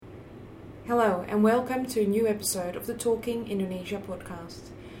Hello and welcome to a new episode of the Talking Indonesia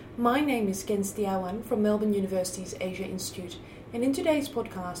podcast. My name is Setiawan from Melbourne University's Asia Institute, and in today's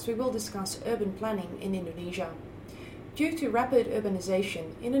podcast we will discuss urban planning in Indonesia. Due to rapid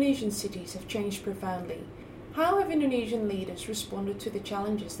urbanization, Indonesian cities have changed profoundly. How have Indonesian leaders responded to the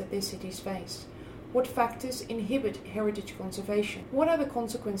challenges that their cities face? What factors inhibit heritage conservation? What are the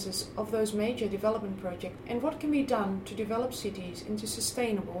consequences of those major development projects? And what can be done to develop cities into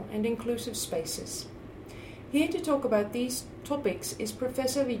sustainable and inclusive spaces? Here to talk about these topics is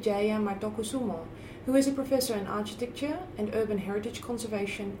Professor Widjaja Martokusumo, who is a professor in architecture and urban heritage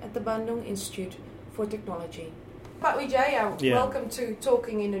conservation at the Bandung Institute for Technology. Pak Widjaja, welcome to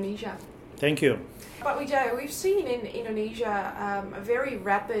Talking Indonesia. Thank you. But Widjaja, we've seen in Indonesia a very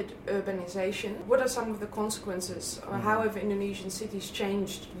rapid urbanization. What are some of the consequences? Or how have Indonesian cities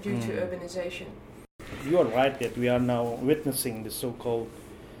changed due to urbanization? You are right that we are now witnessing the so-called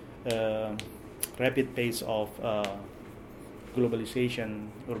rapid pace of globalization,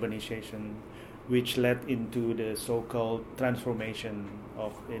 urbanization, which led into the so-called transformation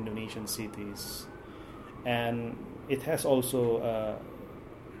of Indonesian cities. And it has also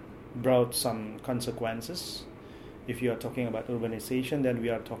brought some consequences. If you are talking about urbanization, then we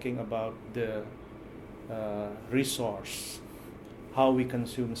are talking about the resource, how we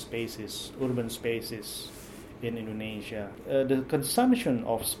consume spaces, urban spaces in Indonesia. The consumption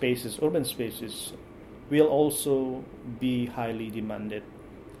of spaces, urban spaces, will also be highly demanded.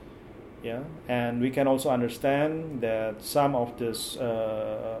 Yeah, and we can also understand that some of this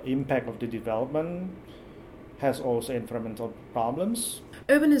impact of the development has also environmental problems.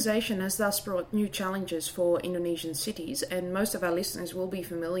 Urbanization has thus brought new challenges for Indonesian cities, and most of our listeners will be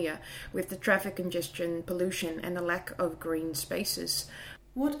familiar with the traffic congestion, pollution, and the lack of green spaces.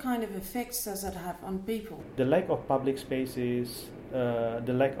 What kind of effects does that have on people? The lack of public spaces, the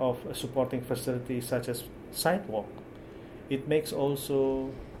lack of supporting facilities such as sidewalk, it makes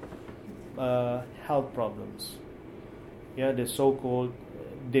also health problems. Yeah, the so-called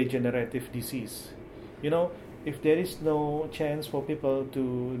degenerative disease. You know, if there is no chance for people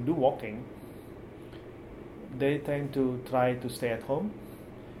to do walking, they tend to try to stay at home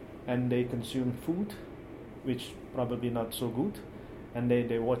and they consume food, which probably not so good, and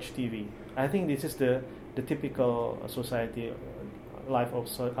they watch TV. I think this is the typical society life of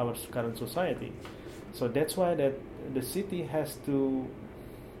our current society. So that's why that the city has to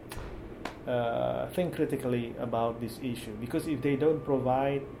think critically about this issue, because if they don't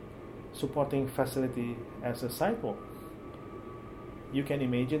provide supporting facility as a sidewalk, you can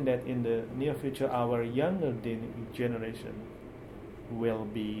imagine that in the near future our younger generation will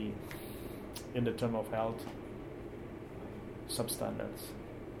be, in the term of health, substandards.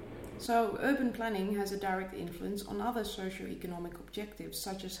 So urban planning has a direct influence on other socio-economic objectives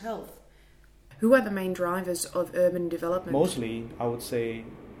such as health. Who are the main drivers of urban development? Mostly, I would say,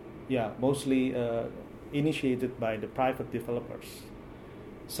 initiated by the private developers.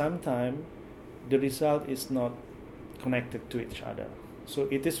 Sometimes the result is not connected to each other. So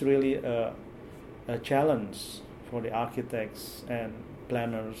it is really a challenge for the architects and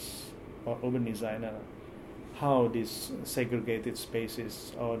planners or urban designer how these segregated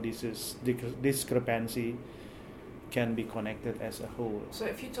spaces or this discrepancy can be connected as a whole. So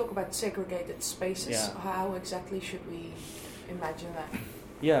if you talk about segregated spaces, how exactly should we imagine that?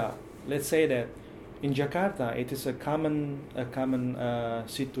 Yeah, let's say that in Jakarta, it is a common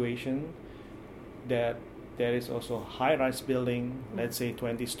situation that there is also high-rise building, let's say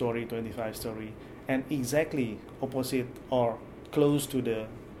 20-story, 25-story, and exactly opposite or close to the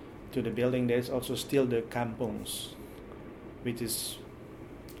building, there is also still the kampungs, which is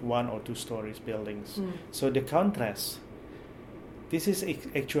 1 or 2 stories buildings. So the contrast, this is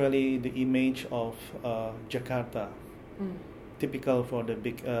actually the image of Jakarta. Typical for the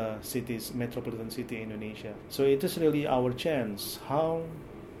big cities, metropolitan city in Indonesia. So it is really our chance, how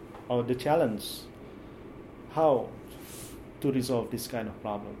to resolve this kind of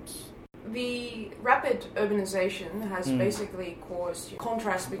problems. The rapid urbanization has basically caused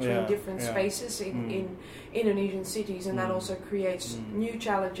contrast between different spaces in Indonesian cities, and that also creates new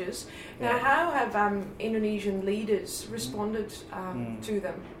challenges. Now, how have Indonesian leaders responded to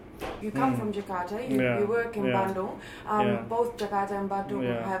them? You come from Jakarta, you work in Bandung. Both Jakarta and Bandung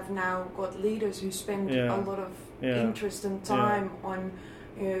have now got leaders who spend a lot of interest and time on,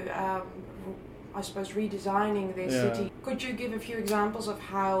 I suppose, redesigning their city. Could you give a few examples of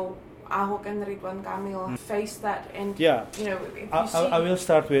how Ahok and Ridwan Kamil faced that? And I will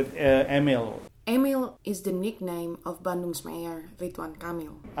start with Emil. Emil is the nickname of Bandung's mayor, Ridwan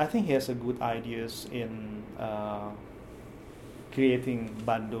Kamil. I think he has a good ideas in creating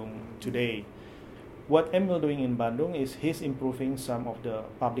Bandung today. What Emil doing in Bandung is he's improving some of the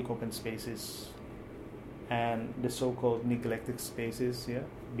public open spaces and the so-called neglected spaces,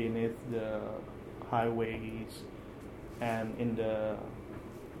 beneath the highways and in the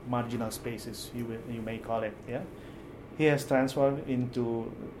marginal spaces, you may call it, He has transformed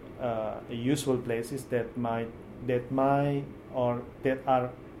into useful places that are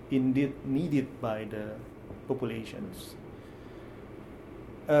indeed needed by the populations.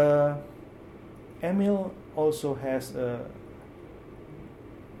 Emil also has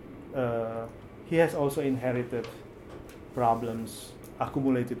he has also inherited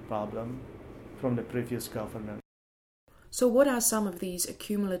accumulated problem from the previous governor. So what are some of these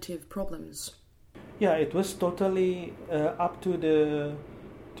accumulative problems? Yeah, it was totally up to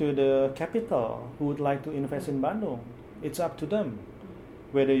the capital who would like to invest in Bandung. It's up to them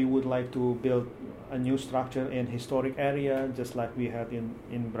whether you would like to build a new structure in historic area, just like we had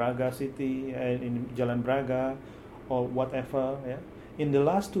in Braga city, in Jalan Braga, or whatever. In the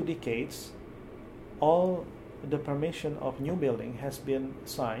last 2 decades, all the permission of new building has been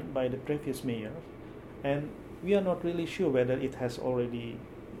signed by the previous mayor, and we are not really sure whether it has already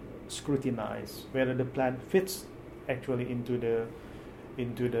scrutinized, whether the plan fits actually into the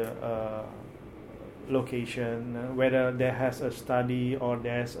location, whether there has a study or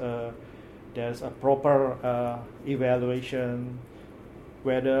there's a proper evaluation,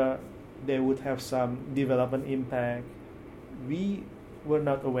 whether they would have some development impact. We were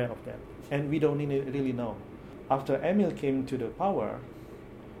not aware of that, and we don't really know. After Emil came to the power,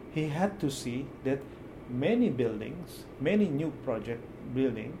 he had to see that many buildings, many new project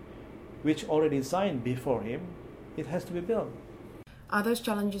building, which already signed before him, it has to be built. Are those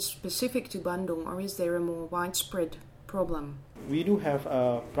challenges specific to Bandung, or is there a more widespread problem? We do have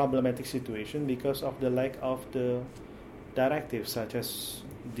a problematic situation because of the lack of the directives such as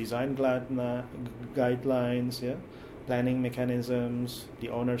design guidelines, planning mechanisms, the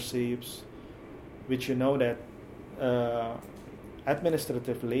ownerships, which you know that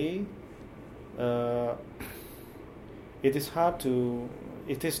administratively it is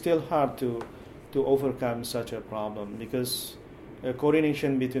still hard to overcome such a problem, because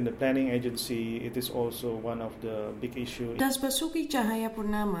coordination between the planning agency, it is also one of the big issues. Does Basuki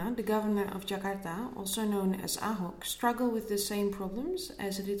Cahayapurnama, the governor of Jakarta, also known as Ahok, struggle with the same problems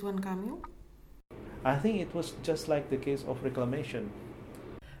as Ridwan Kamil? I think it was just like the case of reclamation.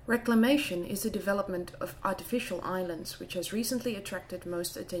 Reclamation is the development of artificial islands, which has recently attracted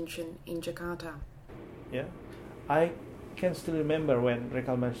most attention in Jakarta. Yeah, I can still remember when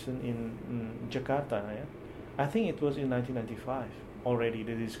reclamation in Jakarta, I think it was in 1995 already,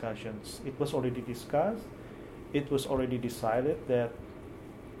 the discussions. It was already discussed, it was already decided that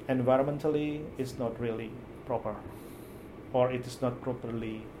environmentally it's not really proper, or it is not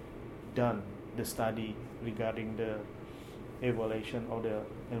properly done, the study regarding the evaluation of the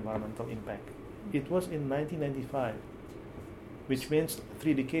environmental impact. It was in 1995, which means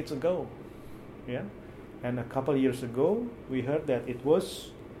 3 decades ago. And a couple years ago, we heard that it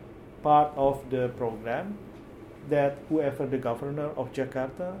was part of the program that whoever the governor of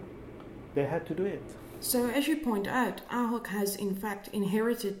Jakarta, they had to do it. So, as you point out, Ahok has in fact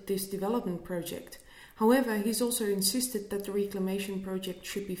inherited this development project. However, he's also insisted that the reclamation project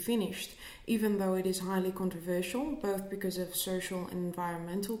should be finished, even though it is highly controversial, both because of social and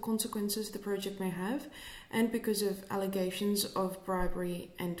environmental consequences the project may have, and because of allegations of bribery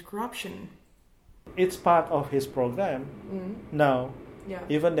and corruption. It's part of his program now,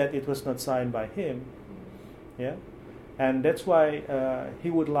 even that it was not signed by him. And that's why he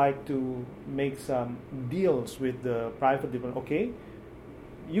would like to make some deals with the private development. Okay,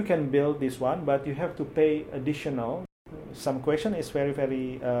 you can build this one, but you have to pay additional. Some question is very,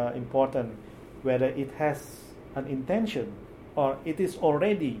 very important, whether it has an intention or it is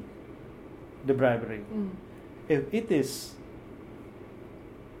already the bribery. If it is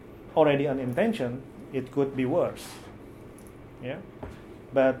already an intention, it could be worse.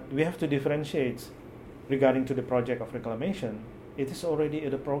 But we have to differentiate regarding to the project of reclamation. It is already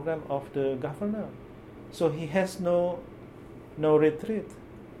the program of the governor, so he has no retreat.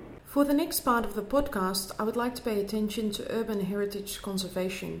 For the next part of the podcast, I would like to pay attention to urban heritage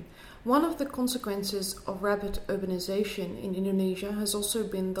conservation. One of the consequences of rapid urbanization in Indonesia has also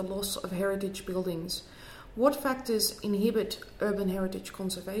been the loss of heritage buildings. What factors inhibit urban heritage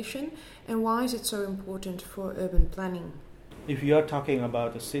conservation, and why is it so important for urban planning? If you are talking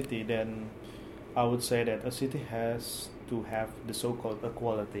about a city, then I would say that a city has to have the so-called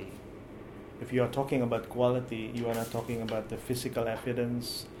equality. If you are talking about quality, you are not talking about the physical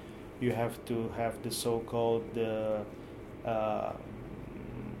evidence. You have to have the so-called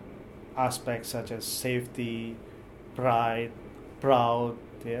aspects such as safety, pride, proud,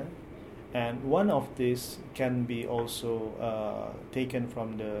 yeah. And one of these can be also taken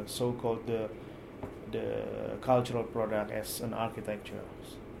from the so-called the cultural product as an architecture.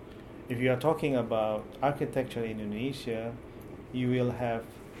 If you are talking about architecture in Indonesia, you will have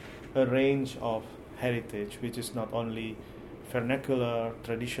a range of heritage, which is not only vernacular,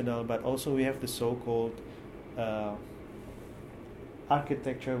 traditional, but also we have the so-called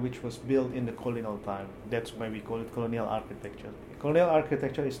architecture which was built in the colonial time. That's why we call it colonial architecture. Colonial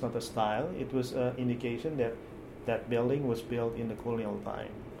architecture is not a style, it was an indication that that building was built in the colonial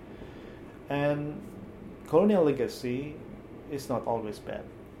time. And colonial legacy is not always bad.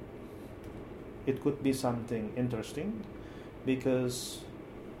 It could be something interesting because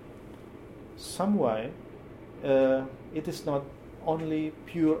some way it is not only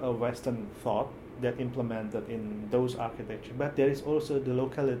pure a Western thought that implemented in those architecture, but there is also the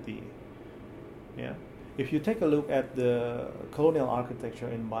locality. Yeah, if you take a look at the colonial architecture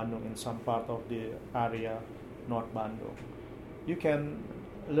in Bandung, in some part of the area, North Bandung, you can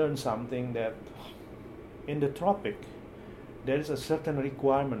learn something that in the tropic there is a certain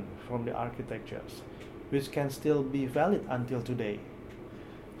requirement from the architectures which can still be valid until today.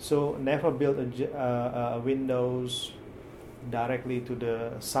 So never build windows directly to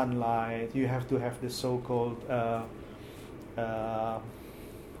the sunlight. You have to have the so-called how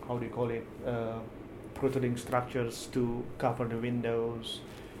do you call it, protruding structures to cover the windows.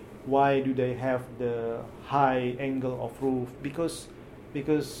 Why do they have the high angle of roof? Because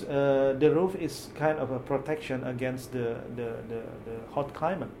the roof is kind of a protection against the hot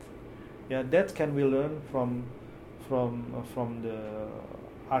climate. Yeah, that can we learn from the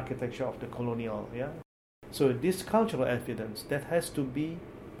architecture of the colonial. Yeah, so this cultural evidence that has to be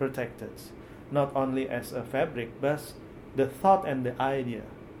protected, not only as a fabric, but the thought and the idea,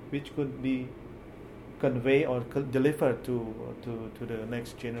 which could be conveyed or delivered to the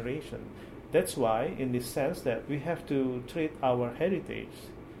next generation. That's why, in this sense, that we have to treat our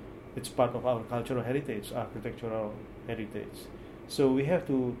heritage. It's part of our cultural heritage, architectural heritage. So we have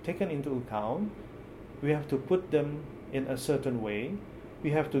to take it into account. We have to put them in a certain way.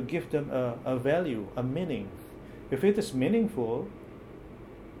 We have to give them a value, a meaning. If it is meaningful,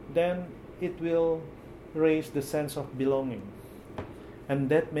 then it will raise the sense of belonging, and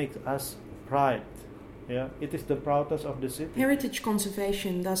that makes us pride. Yeah, it is the proudness of the city. Heritage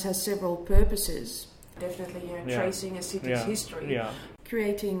conservation thus has several purposes. Definitely, tracing a city's history,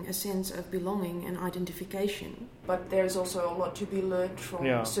 creating a sense of belonging and identification. But there's also a lot to be learned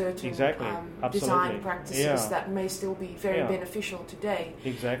from certain design practices that may still be very beneficial today.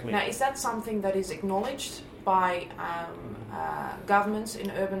 Exactly. Now, is that something that is acknowledged by governments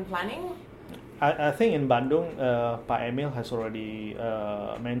in urban planning? I think in Bandung, Pak Emil has already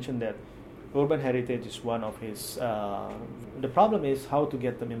mentioned that urban heritage is one of his. The problem is how to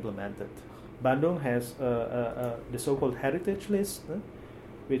get them implemented. Bandung has the so-called heritage list,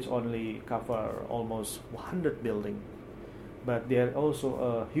 which only cover almost 100 buildings, but there are also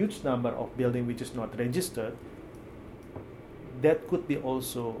a huge number of buildings which is not registered. That could be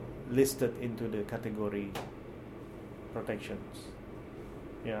also listed into the category protections.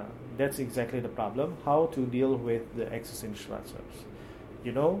 Yeah, that's exactly the problem. How to deal with the existing structures.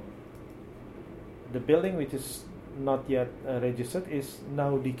 You know, the building which is not yet registered is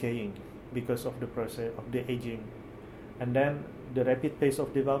now decaying because of the process of the aging, and then the rapid pace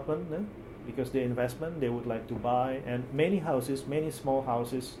of development, because the investment they would like to buy, and many houses, many small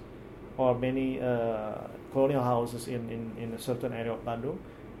houses, or many colonial houses in a certain area of Bandung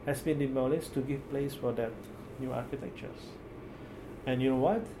has been demolished to give place for that new architectures. And you know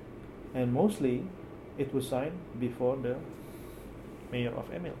what? And mostly it was signed before the mayor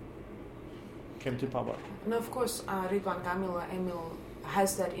of Emil came to power. And of course, Ridwan Kamil, Emil,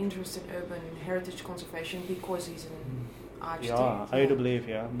 has that interest in urban heritage conservation because he's an architect. Yeah, I do believe.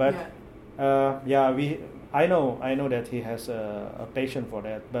 Yeah, but I know that he has a passion for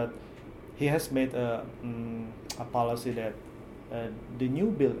that, but he has made a policy that the new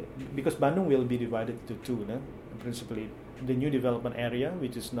building, because Bandung will be divided into two, principally the new development area,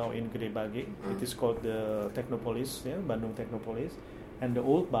 which is now in Gede Bage, it is called the Technopolis, Bandung Technopolis, and the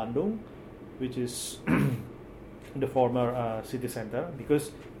old Bandung, which is the former city center,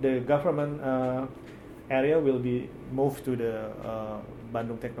 because the government area will be moved to the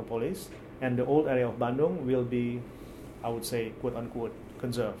Bandung Technopolis, and the old area of Bandung will be, I would say, quote unquote,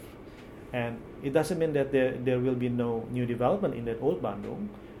 conserved. And it doesn't mean that there will be no new development in that old Bandung,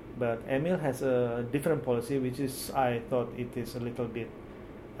 but Emil has a different policy, which is, I thought it is a little bit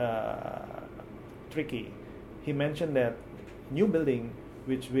tricky. He mentioned that new building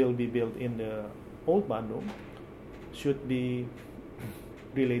which will be built in the old Bandung, should be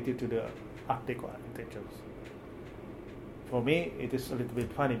related to the Art Deco architectures. For me, it is a little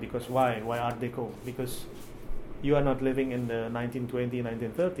bit funny because why? Why Art Deco? Because you are not living in the 1920,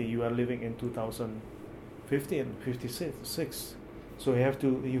 1930. You are living in 2015, 56. So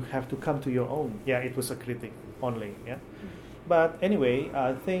you have to come to your own. Yeah, it was a critic only. Yeah, but anyway,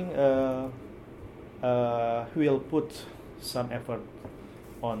 I think we'll put some effort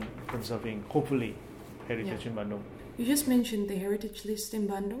on conserving, hopefully, heritage in Bandung. You just mentioned the heritage list in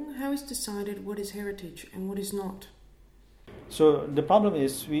Bandung. How is decided what is heritage and what is not? So the problem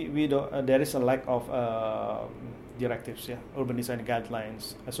is we don't, there is a lack of directives, urban design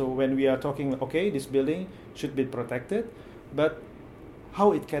guidelines. So when we are talking, okay, this building should be protected, but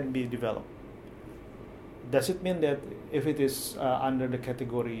how it can be developed? Does it mean that if it is under the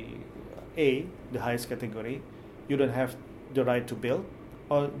category A, the highest category, you don't have the right to build,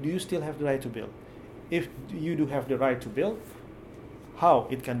 or do you still have the right to build? If you do have the right to build, how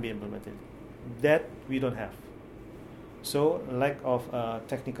it can be implemented? That we don't have. So lack of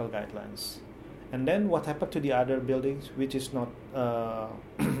technical guidelines. And then what happened to the other buildings which is not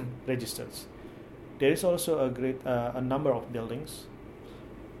registered? There is also a number of buildings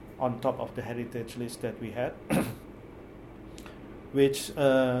on top of the heritage list that we had, which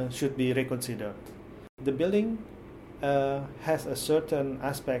should be reconsidered. The building has a certain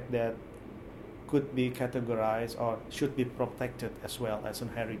aspect that could be categorized or should be protected as well as an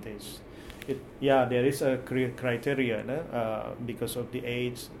heritage. There is a criteria because of the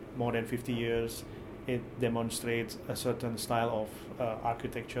age, more than 50 years. It demonstrates a certain style of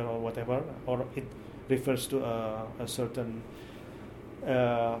architecture or whatever, or it refers to a certain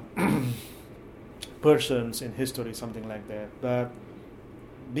persons in history, something like that. But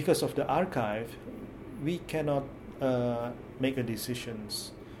because of the archive, we cannot make a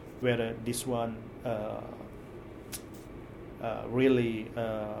decisions whether this one really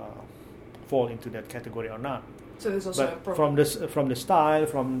fall into that category or not. So there's also but a problem. from the style,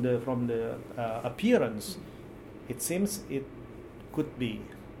 from the appearance, it seems it could be,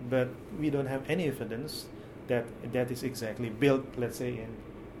 but we don't have any evidence that is exactly built, let's say, in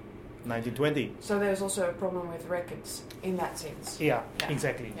 1920. So there's also a problem with records in that sense. Yeah.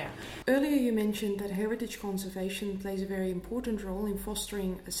 Exactly. Yeah. Earlier you mentioned that heritage conservation plays a very important role in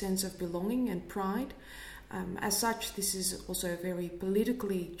fostering a sense of belonging and pride. As such, this is also a very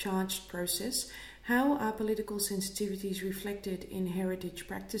politically charged process. How are political sensitivities reflected in heritage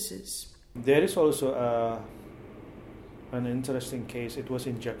practices? There is also an interesting case. It was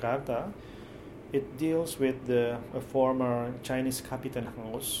in Jakarta. It deals with a former Chinese Kapitan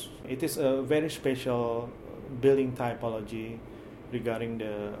house. It is a very special building typology regarding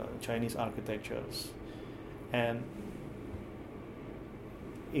the Chinese architectures. And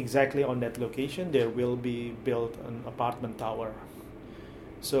exactly on that location, there will be built an apartment tower.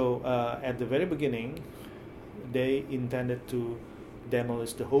 So at the very beginning, they intended to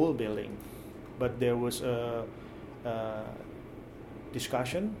demolish the whole building, but there was a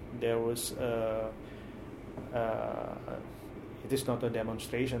discussion. There was it is not a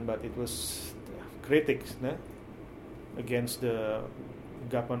demonstration, but it was critics against the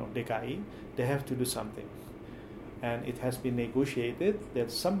government of DKI. They have to do something. And it has been negotiated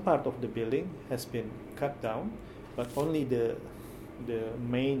that some part of the building has been cut down, but only the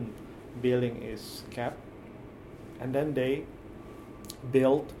main building is kept. And then they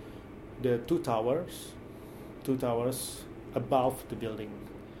built the two towers above the building.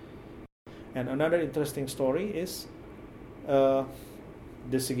 And another interesting story is the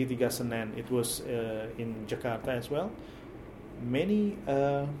Segitiga Senen. It was in Jakarta as well. Many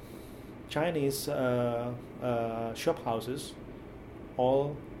Chinese shop houses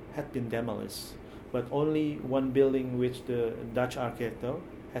all had been demolished, but only one building which the Dutch architect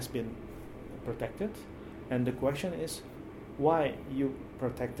has been protected. And the question is, why you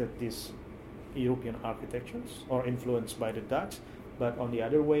protected these European architectures or influenced by the Dutch, but on the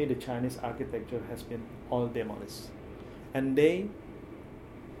other way the Chinese architecture has been all demolished, and they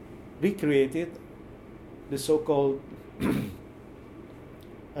recreated the so-called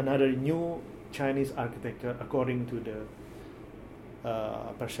another new Chinese architecture according to the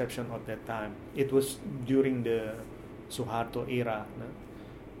perception of that time. It was during the Suharto era.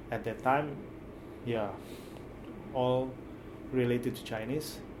 At that time, all related to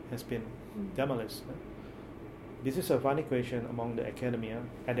Chinese has been demolished. This is a funny question among the academia.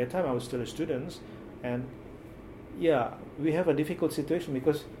 At that time, I was still a student, and we have a difficult situation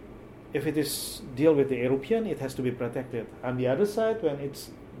because if it is deal with the European, it has to be protected. On the other side, when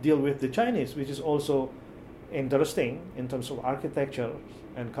it's deal with the Chinese, which is also interesting in terms of architecture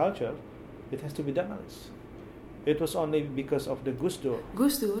and culture, it has to be demolished. It was only because of the Gus Dur.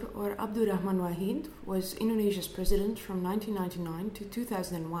 Gus Dur, or Abdurrahman Wahid, was Indonesia's president from 1999 to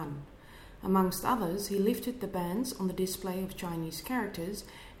 2001. Amongst others, he lifted the bans on the display of Chinese characters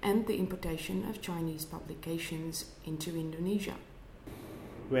and the importation of Chinese publications into Indonesia.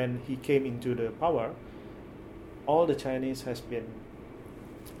 When he came into the power, all the Chinese has been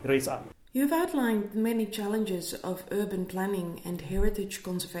raised up. You've outlined many challenges of urban planning and heritage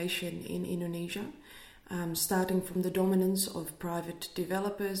conservation in Indonesia, starting from the dominance of private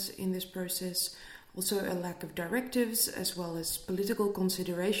developers in this process, also a lack of directives, as well as political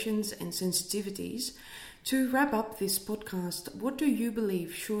considerations and sensitivities. To wrap up this podcast, what do you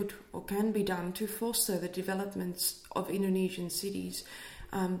believe should or can be done to foster the developments of Indonesian cities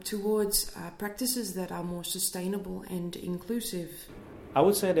towards practices that are more sustainable and inclusive? I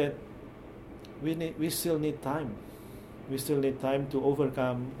would say that we still need time. We still need time to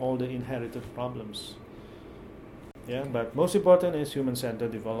overcome all the inherited problems. Yeah, but most important is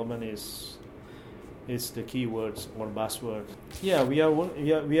human-centered development is the key words or buzzword. Yeah, we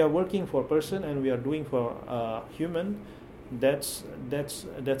are working for person and we are doing for human. That's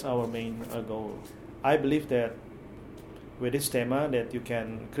our main goal. I believe that with this thema that you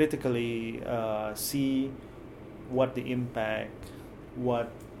can critically see what the impact,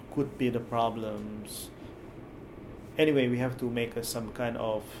 what could be the problems. Anyway, we have to make some kind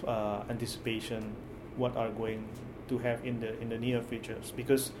of anticipation what are going to have in the near futures,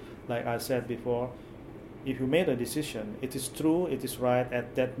 because like I said before, if you made a decision, it is true, it is right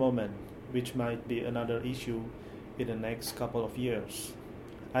at that moment, which might be another issue in the next couple of years.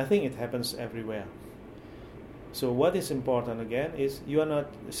 I think it happens everywhere. So what is important again is you are not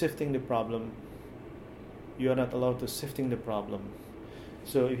shifting the problem. You are not allowed to shifting the problem.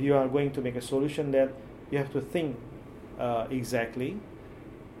 So if you are going to make a solution, that you have to think exactly,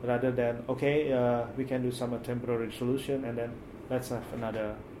 rather than we can do some temporary solution and then let's have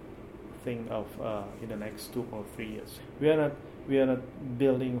another thing of in the next 2 or 3 years. We are not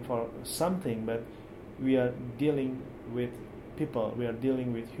building for something, but we are dealing with people. We are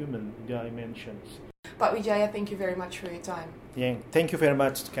dealing with human dimensions. But Widjaja, thank you very much for your time. Yeah, thank you very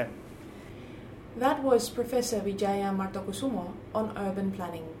much, Ken. That was Professor Widjaja Martokusumo on urban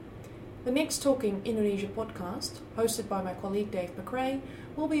planning. The next Talking Indonesia podcast, hosted by my colleague Dave McRae,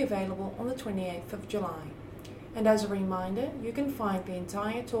 will be available on the 28th of July. And as a reminder, you can find the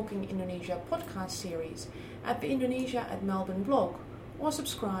entire Talking Indonesia podcast series at the Indonesia At Melbourne blog, or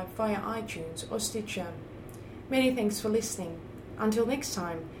subscribe via iTunes or Stitcher. Many thanks for listening. Until next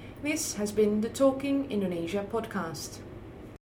time, this has been the Talking Indonesia podcast.